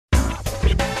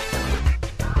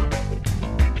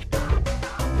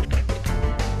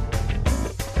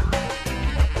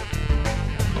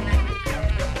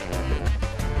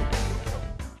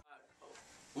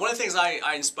things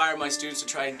I inspire my students to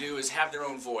try and do is have their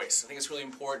own voice. I think it's really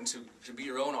important to be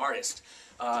your own artist.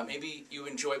 Maybe you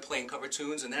enjoy playing cover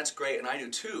tunes, and that's great, and I do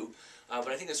too. But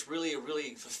I think it's really a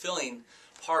really fulfilling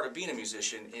part of being a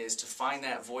musician is to find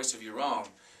that voice of your own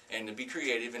and to be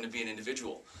creative and to be an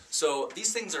individual. So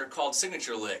these things are called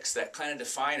signature licks that kind of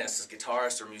define us as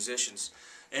guitarists or musicians.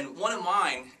 And one of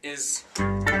mine is,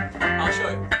 I'll show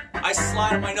you. I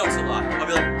slide on my notes a lot. I'll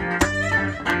be like,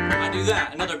 I do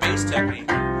that, another bass technique.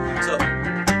 So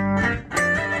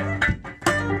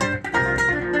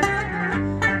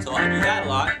I do that a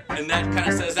lot, and that kind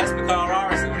of says that's Mikial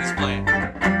Robertson when he's playing.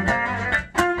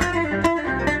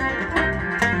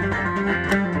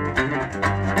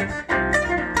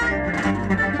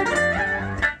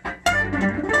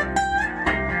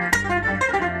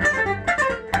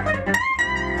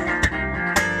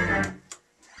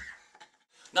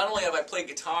 Not only have I played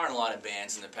guitar in a lot of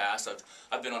bands in the past,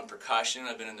 I've been on percussion,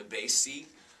 I've been in the bass seat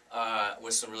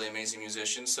with some really amazing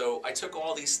musicians. So I took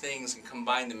all these things and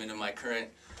combined them into my current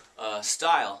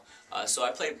style. So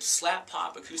I play slap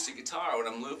pop acoustic guitar when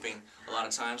I'm looping a lot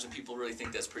of times, and people really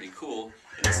think that's pretty cool.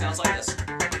 And it sounds like this.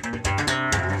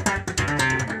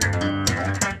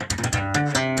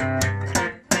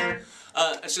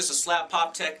 It's just a slap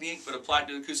pop technique, but applied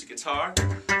to acoustic guitar.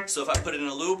 So if I put it in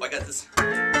a loop, I got this.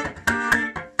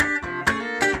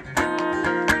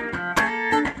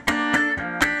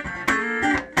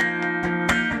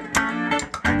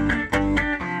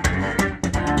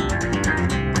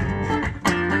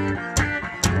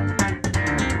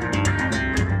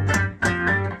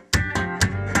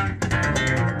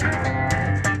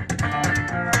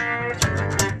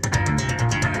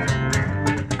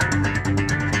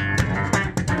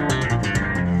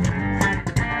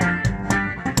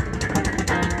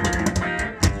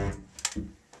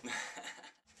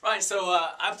 Right, so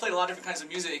I've played a lot of different kinds of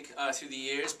music through the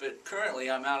years, but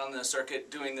currently I'm out on the circuit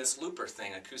doing this looper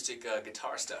thing, acoustic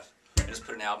guitar stuff. I just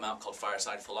put an album out called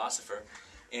Fireside Philosopher,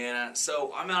 and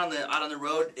so I'm out on the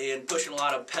road and pushing a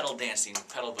lot of pedal dancing,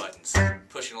 pedal buttons,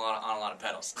 pushing on a lot of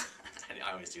pedals.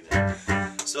 I always do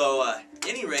that. So at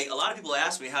any rate, a lot of people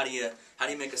ask me how do you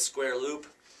make a square loop,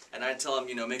 and I tell them,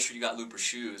 you know, make sure you got looper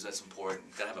shoes. That's important.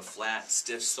 You gotta have a flat,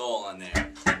 stiff sole on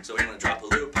there. So when you want to drop a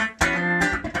loop.